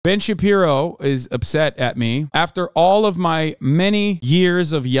Ben Shapiro is upset at me after all of my many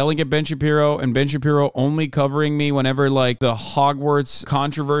years of yelling at Ben Shapiro and Ben Shapiro only covering me whenever like the Hogwarts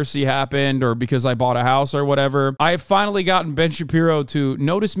controversy happened or because I bought a house or whatever. I have finally gotten Ben Shapiro to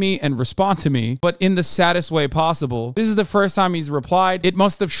notice me and respond to me, but in the saddest way possible. This is the first time he's replied. It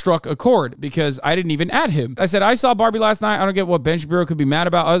must have struck a chord because I didn't even add him. I said, I saw Barbie last night. I don't get what Ben Shapiro could be mad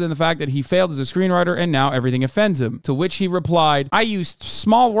about other than the fact that he failed as a screenwriter and now everything offends him. To which he replied, I used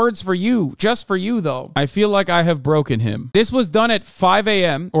small words for you, just for you though. I feel like I have broken him. This was done at 5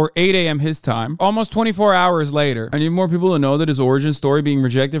 a.m. or 8 a.m. his time, almost 24 hours later. I need more people to know that his origin story being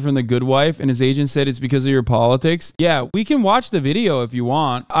rejected from The Good Wife and his agent said it's because of your politics. Yeah, we can watch the video if you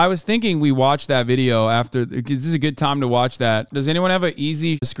want. I was thinking we watch that video after, because this is a good time to watch that. Does anyone have an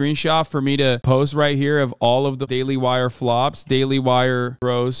easy screenshot for me to post right here of all of the Daily Wire flops, Daily Wire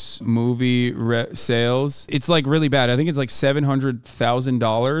gross movie sales? It's like really bad. I think it's like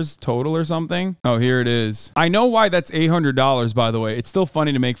 $700,000 total or something. Oh, here it is. I know why that's $800, by the way. It's still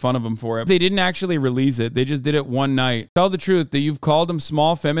funny to make fun of him for it. They didn't actually release it. They just did it one night. Tell the truth that you've called him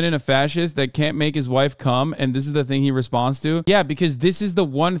small, feminine, a fascist that can't make his wife come, and this is the thing he responds to? Yeah, because this is the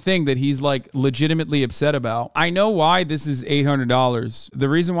one thing that he's like legitimately upset about. I know why this is $800. The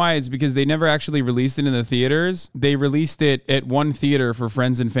reason why is because they never actually released it in the theaters. They released it at one theater for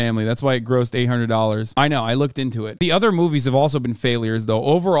friends and family. That's why it grossed $800. I know, I looked into it. The other movies have also been failures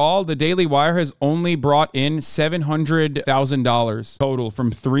though. Overall, the Daily Wire has only brought in $700,000 total from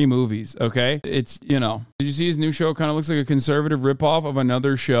 3 movies, okay? It's, you know. Did you see his new show? Kind of looks like a conservative ripoff of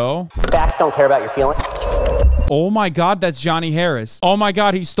another show. Facts don't care about your feelings. Oh my God, that's Johnny Harris. Oh my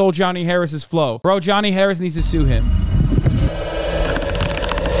God, he stole Johnny Harris's flow. Bro, Johnny Harris needs to sue him.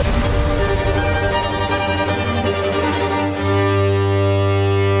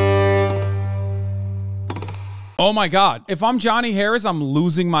 Oh my God. If I'm Johnny Harris, I'm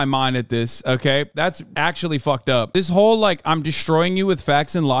losing my mind at this, okay? That's actually fucked up. This whole, like, I'm destroying you with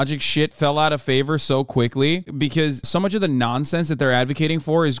facts and logic shit fell out of favor so quickly because so much of the nonsense that they're advocating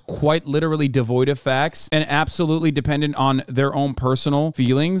for is quite literally devoid of facts and absolutely dependent on their own personal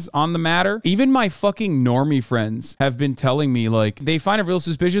feelings on the matter. Even my fucking normie friends have been telling me, like, they find it real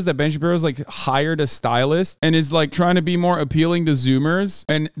suspicious that Ben Shapiro's, like, hired a stylist and is, like, trying to be more appealing to Zoomers.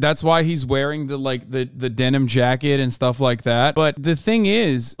 And that's why he's wearing the, like, the denim jacket and stuff like that. But the thing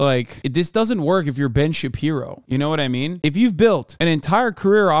is, like, this doesn't work if you're Ben Shapiro. You know what I mean? If you've built an entire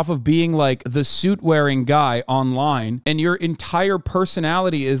career off of being like the suit wearing guy online and your entire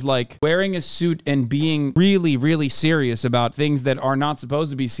personality is like wearing a suit and being really, really serious about things that are not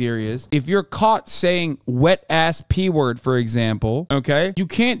supposed to be serious. If you're caught saying wet ass P word, for example, okay, you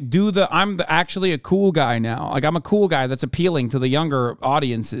can't do the actually a cool guy now. Like, I'm a cool guy that's appealing to the younger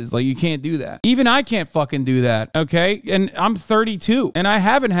audiences. Like, you can't do that. Even I can't fucking do that. Okay, and I'm 32 and I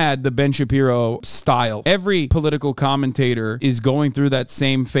haven't had the Ben Shapiro style. Every political commentator is going through that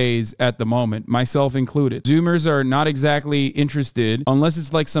same phase at the moment, myself included. Zoomers are not exactly interested unless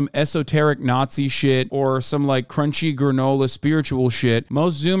it's like some esoteric Nazi shit or some like crunchy granola spiritual shit.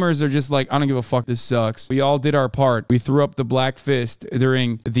 Most Zoomers are just like, I don't give a fuck, this sucks. We all did our part. We threw up the black fist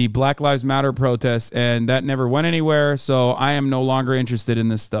during the Black Lives Matter protests and that never went anywhere, so I am no longer interested in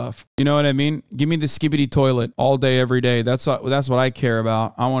this stuff. You know what I mean? Give me the skibbity toilet all day, every day. That's what I care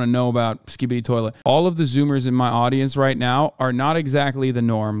about. I want to know about skibbity toilet. All of the Zoomers in my audience right now are not exactly the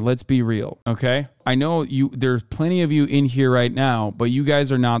norm. Let's be real, okay? I know there's plenty of you in here right now, but you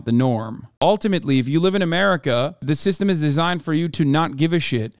guys are not the norm. Ultimately, if you live in America, the system is designed for you to not give a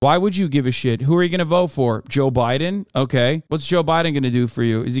shit. Why would you give a shit? Who are you going to vote for? Joe Biden? Okay. What's Joe Biden going to do for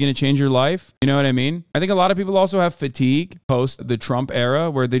you? Is he going to change your life? You know what I mean? I think a lot of people also have fatigue post the Trump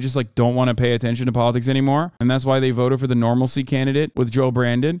era where they just like don't want to pay attention to politics anymore. And that's why they voted for the normalcy candidate with Joe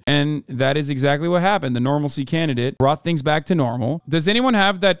Brandon. And that is exactly what happened. The normalcy candidate brought things back to normal. Does anyone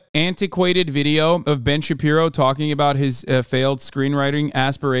have that antiquated video of Ben Shapiro talking about his failed screenwriting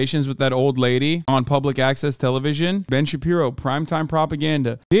aspirations with that old lady on public access television? Ben Shapiro, primetime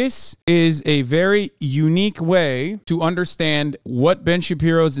propaganda. This is a very unique way to understand what Ben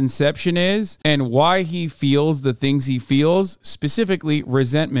Shapiro's inception is and why he feels the things he feels, specifically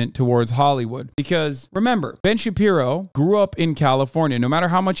resentment towards Hollywood. Because remember, Ben Shapiro grew up in California. No matter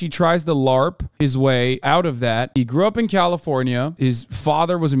how much he tries to LARP his way out of that, he grew up in California. His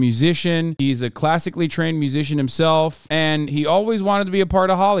father was a musician. He's a classically trained musician himself, and he always wanted to be a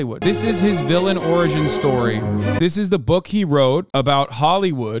part of Hollywood. This is his villain origin story. This is the book he wrote about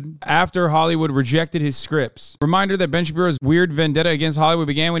Hollywood after Hollywood rejected his scripts. Reminder that Ben Shapiro's weird vendetta against Hollywood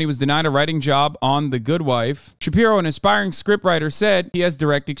began when he was denied a writing job on The Good Wife. Shapiro, an aspiring scriptwriter, said he has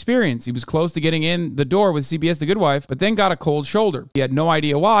direct experience. He was close to getting in the door with CBS The Good Wife, but then got a cold shoulder. He had no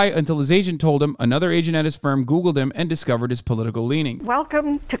idea why until his agent told him. Another agent at his firm Googled him and discovered his political leaning.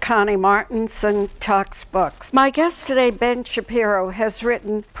 Welcome to Connie Martinson Talks Books. My guest today, Ben Shapiro, has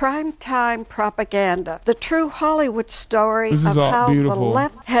written Primetime Propaganda, the true Hollywood story of how the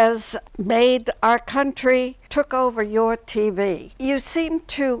left has made our country, took over your TV. You seem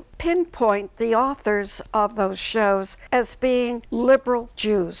to pinpoint the authors of those shows as being liberal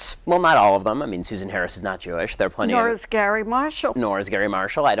Jews. Well, not all of them. I mean, Susan Harris is not Jewish. There are plenty Nor of... is Gary Marshall. Nor is Gary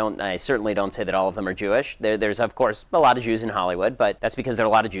Marshall. I certainly don't say that all of them are Jewish. There's, of course, a lot of Jews in Hollywood, but that's because there are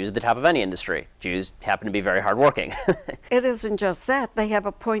a lot of Jews at the top of any industry. Jews happen to be very hardworking. It isn't just that. They have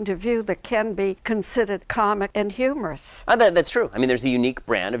a point of view that can be considered comic and humorous. That's true. I mean, there's a unique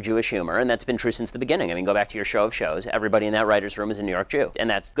brand of Jewish humor, and that's been true since the beginning. I mean, go back to your show of shows. Everybody in that writer's room is a New York Jew, and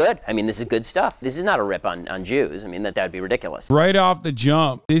that's good. I mean, this is good stuff. This is not a rip on Jews. I mean, that would be ridiculous. Right off the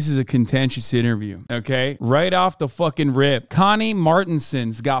jump, this is a contentious interview, okay? Right off the fucking rip. Connie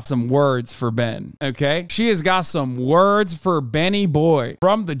Martinson's got some words for Ben, okay? She has got some words for Benny Boy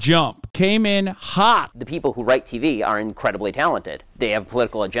from the jump. Came in hot. The people who write TV are incredibly talented. They have a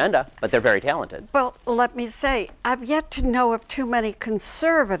political agenda, but they're very talented. Well, let me say, I've yet to know of too many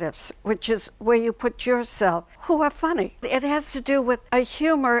conservatives, which is where you put yourself, who are funny. It has to do with a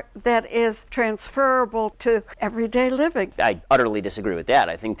humor that is transferable to everyday living. I utterly disagree with that.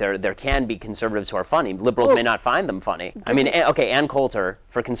 I think there can be conservatives who are funny. Liberals may not find them funny. I mean, okay, Ann Coulter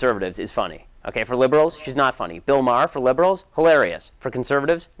for conservatives is funny. Okay, for liberals, she's not funny. Bill Maher, for liberals, hilarious. For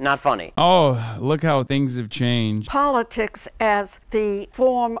conservatives, not funny. Oh, look how things have changed. Politics as the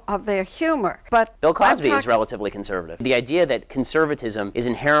form of their humor. But Bill Cosby is relatively conservative. The idea that conservatism is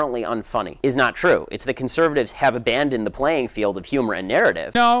inherently unfunny is not true. It's that conservatives have abandoned the playing field of humor and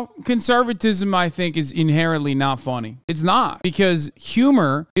narrative. No, conservatism, I think, is inherently not funny. It's not, because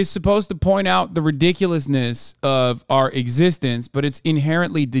humor is supposed to point out the ridiculousness of our existence, but it's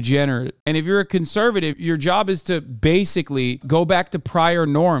inherently degenerate. And if you're a conservative, your job is to basically go back to prior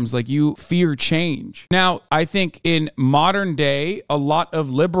norms, like you fear change. Now, I think in modern day, a lot of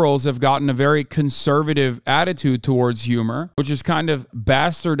liberals have gotten a very conservative attitude towards humor, which has kind of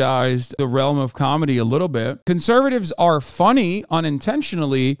bastardized the realm of comedy a little bit. Conservatives are funny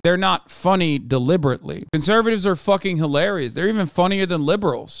unintentionally. They're not funny deliberately. Conservatives are fucking hilarious. They're even funnier than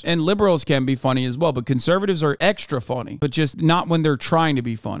liberals. And liberals can be funny as well, but conservatives are extra funny, but just not when they're trying to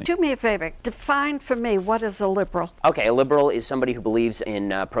be funny. Do me a favor. Define for me, what is a liberal? Okay, a liberal is somebody who believes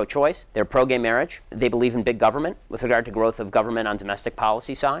in pro-choice. They're pro-gay marriage. They believe in big government with regard to growth of government on domestic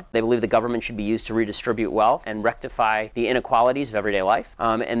policy side. They believe the government should be used to redistribute wealth and rectify the inequalities of everyday life.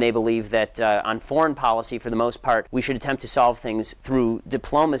 And they believe that on foreign policy, for the most part, we should attempt to solve things through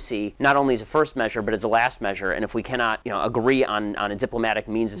diplomacy, not only as a first measure, but as a last measure. And if we cannot, agree on a diplomatic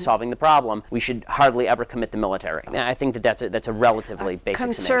means of solving the problem, we should hardly ever commit the military. I think that that's a relatively basic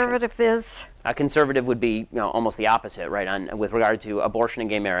summation. Conservative is? A conservative would be, almost the opposite, right? With regard to abortion and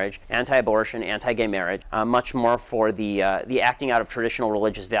gay marriage, anti-abortion, anti-gay marriage, much more for the acting out of traditional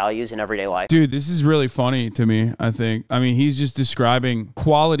religious values in everyday life. Dude, this is really funny to me, I think. I mean, he's just describing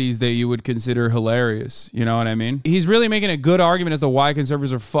qualities that you would consider hilarious. You know what I mean? He's really making a good argument as to why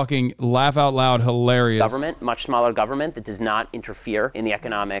conservatives are fucking laugh out loud hilarious. Government, much smaller government that does not interfere in the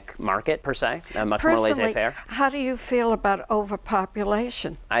economic market, per se. Much more laissez-faire. How do you feel about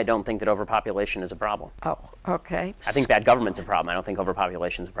overpopulation? I don't think that overpopulation is a problem. Oh, okay. I think bad government's a problem. I don't think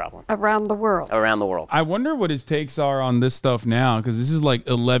overpopulation is a problem. Around the world? Around the world. I wonder what his takes are on this stuff now, because this is like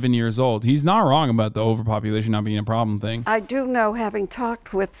 11 years old. He's not wrong about the overpopulation not being a problem thing. I do know, having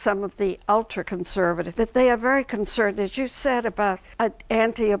talked with some of the ultra-conservative, that they are very concerned, as you said, about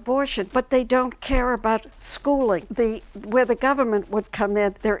anti-abortion, but they don't care about schooling. Where the government would come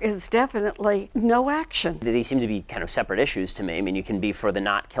in, there is definitely no action. They seem to be kind of separate issues to me. I mean, you can be for the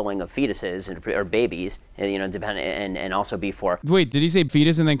not killing of fetuses or babies, and also be for... Wait, did he say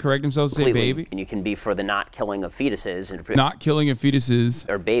fetus and then correct himself to say baby? And you can be for the not killing of fetuses. Not killing of fetuses.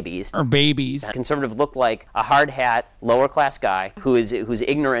 Or babies. Or babies. Conservative look like a hard hat, lower class guy who's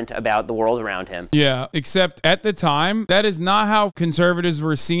ignorant about the world around him. Yeah, except at the time, that is not how conservatives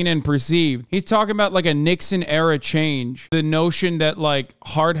were seen and perceived. He's talking about like a Nixon era change. The notion that like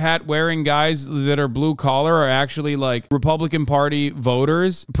hard hat wearing guys that are blue collar are actually like Republican Party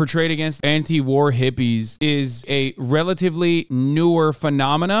voters portrayed against anti-war hippies is a relatively newer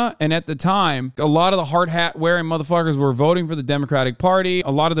phenomena. And at the time, a lot of the hard hat wearing motherfuckers were voting for the Democratic Party.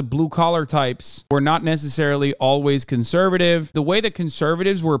 A lot of the blue collar types were not necessarily always conservative. The way that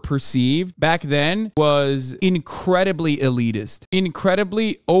conservatives were perceived back then was incredibly elitist,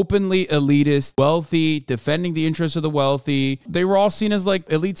 incredibly openly elitist, wealthy, defending the interests of the wealthy. They were all seen as like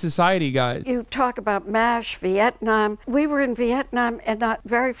elite society guys. You talk about MASH, Vietnam. We were in Vietnam and not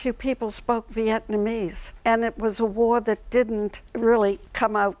very few people spoke Vietnamese. And it was a war that didn't really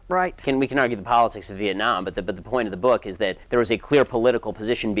come out right. We can argue the politics of Vietnam, but the point of the book is that there was a clear political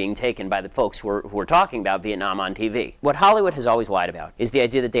position being taken by the folks who were talking about Vietnam on TV. What Hollywood has always lied about is the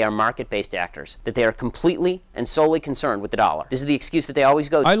idea that they are market-based actors, that they are completely and solely concerned with the dollar. This is the excuse that they always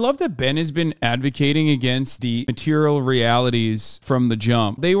go to. I love that Ben has been advocating against the material realities from the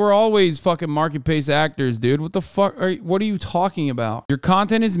jump. They were always fucking market-based actors, dude. What the fuck? What are you talking about? Your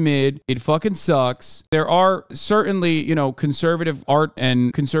content is mid. It fucking sucks. There are certainly, you know, conservative art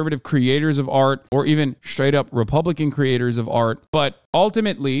and conservative creators of art, or even straight up Republican creators of art. But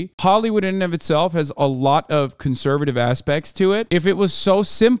ultimately, Hollywood in and of itself has a lot of conservative aspects to it. If it was so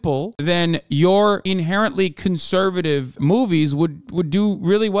simple, then your inherently conservative movies would do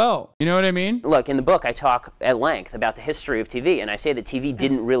really well. You know what I mean? Look, in the book, I talk at length about the history of TV, and I say that TV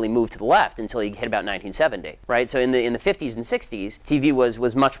didn't really move to the left until you hit about 1970, right? So in the 50s and 60s, TV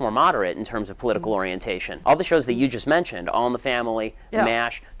was much more moderate in terms of political orientation. All the shows that you just mentioned, All in the Family,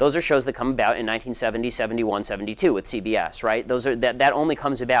 MASH, those are shows that come about in 1970, 71, 72 with CBS, right? That only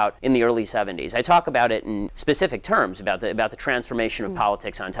comes about in the early 70s. I talk about it in specific terms about the transformation of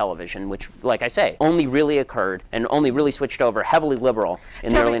politics on television, which, like I say, only really occurred and only really switched over heavily liberal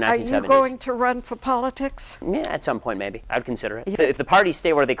in the early 1970s. Are you going to run for politics? Yeah, at some point maybe. I would consider it. If the parties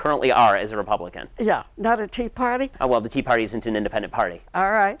stay where they currently are as a Republican. Yeah, not a Tea Party? Oh, well, the Tea Party isn't an independent party.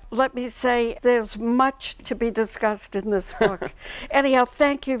 All right. Let me say there's much to be discussed in this book. Anyhow,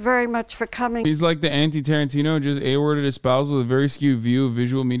 thank you very much for coming. He's like the anti-Tarantino, just A-worded espousal with a very skewed view of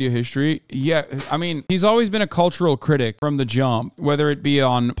visual media history. Yeah, I mean, he's always been a cultural critic from the jump, whether it be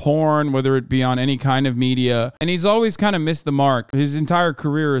on porn, whether it be on any kind of media, and he's always kind of missed the mark. His entire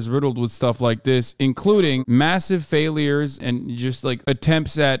career is riddled with stuff like this, including massive failures and just like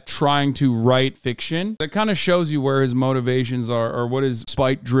attempts at trying to write fiction. That kind of shows you where his motivations are, or what his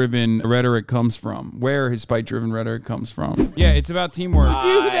spite-driven rhetoric comes from, where his spite-driven rhetoric comes from. Yeah, it's about teamwork.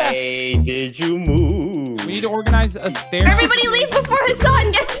 Why did you move? We need to organize a stair. Everybody leave before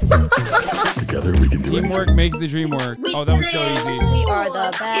Hasan gets. Together we can do it. Teamwork makes the dream work. Oh, that was so easy. We are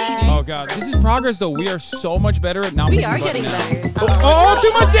the best. Oh god, this is progress though. We are so much better at not We pushing are the button getting now. better. Oh,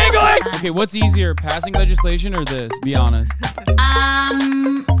 too much dangling! Okay, what's easier, passing legislation or this? Be honest.